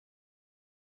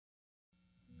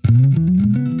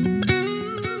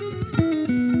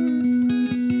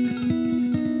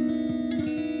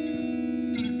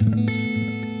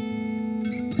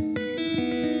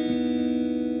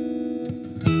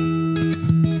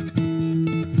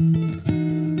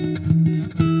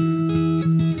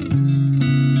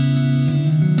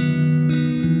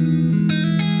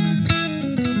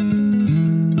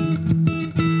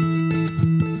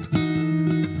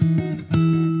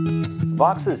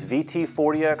VOX's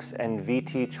VT40X and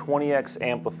VT20X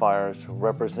amplifiers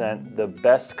represent the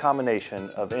best combination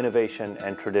of innovation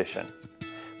and tradition.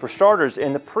 For starters,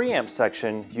 in the preamp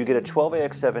section, you get a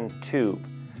 12AX7 tube.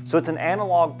 So it's an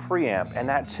analog preamp, and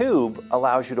that tube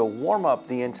allows you to warm up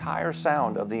the entire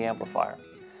sound of the amplifier.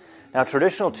 Now,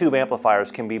 traditional tube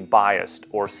amplifiers can be biased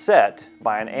or set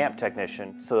by an amp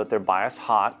technician so that they're biased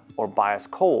hot or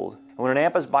biased cold. And when an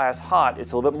amp is biased hot,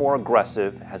 it's a little bit more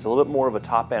aggressive, has a little bit more of a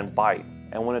top-end bite.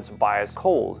 And when it's biased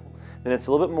cold, then it's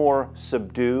a little bit more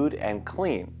subdued and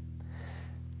clean.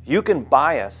 You can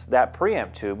bias that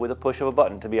preamp tube with a push of a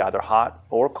button to be either hot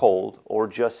or cold or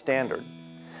just standard.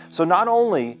 So not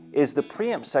only is the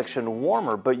preamp section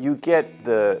warmer, but you get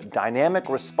the dynamic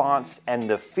response and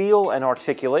the feel and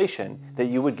articulation that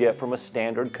you would get from a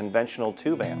standard conventional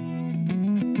tube amp.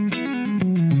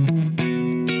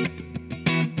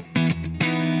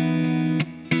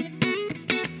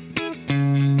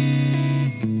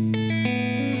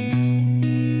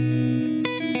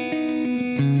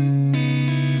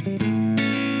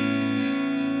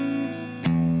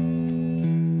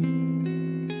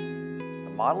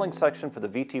 Modeling section for the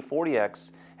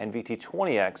VT40X and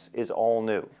VT20X is all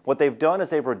new. What they've done is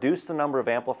they've reduced the number of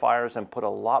amplifiers and put a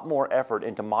lot more effort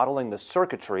into modeling the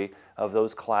circuitry of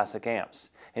those classic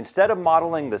amps. Instead of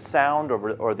modeling the sound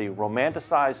or the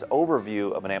romanticized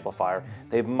overview of an amplifier,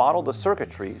 they've modeled the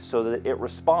circuitry so that it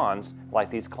responds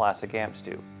like these classic amps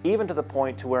do. Even to the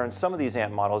point to where in some of these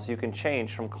amp models you can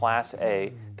change from Class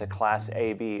A to Class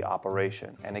AB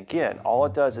operation. And again, all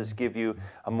it does is give you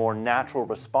a more natural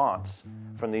response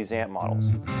from these amp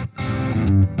models.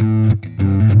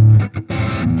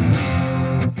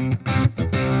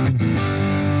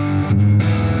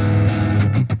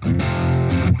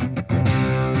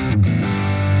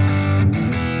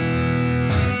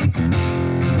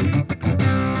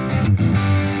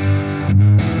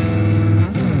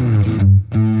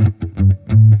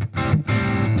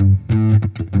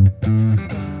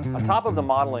 On top of the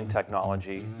modeling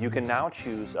technology, you can now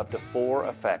choose up to 4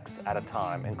 effects at a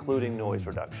time, including noise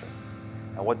reduction.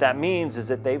 And what that means is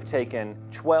that they've taken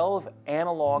 12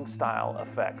 analog style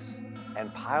effects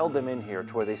and piled them in here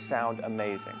to where they sound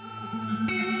amazing.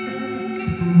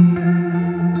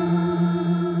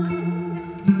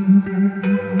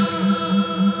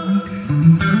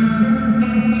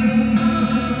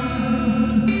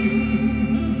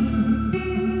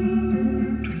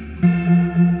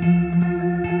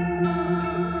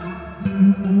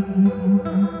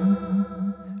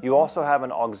 You also have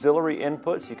an auxiliary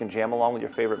input so you can jam along with your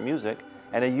favorite music,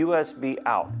 and a USB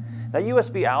out. That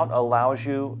USB out allows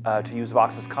you to use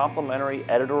VOX's complementary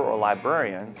editor or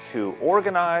librarian to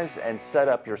organize and set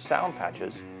up your sound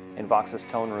patches in VOX's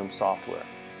Tone Room software.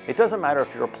 It doesn't matter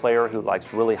if you're a player who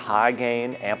likes really high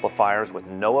gain amplifiers with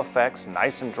no effects,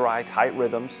 nice and dry, tight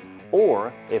rhythms,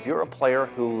 or if you're a player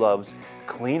who loves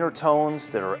cleaner tones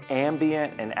that are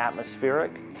ambient and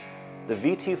atmospheric, the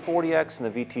VT40X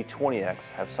and the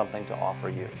VT20X have something to offer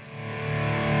you.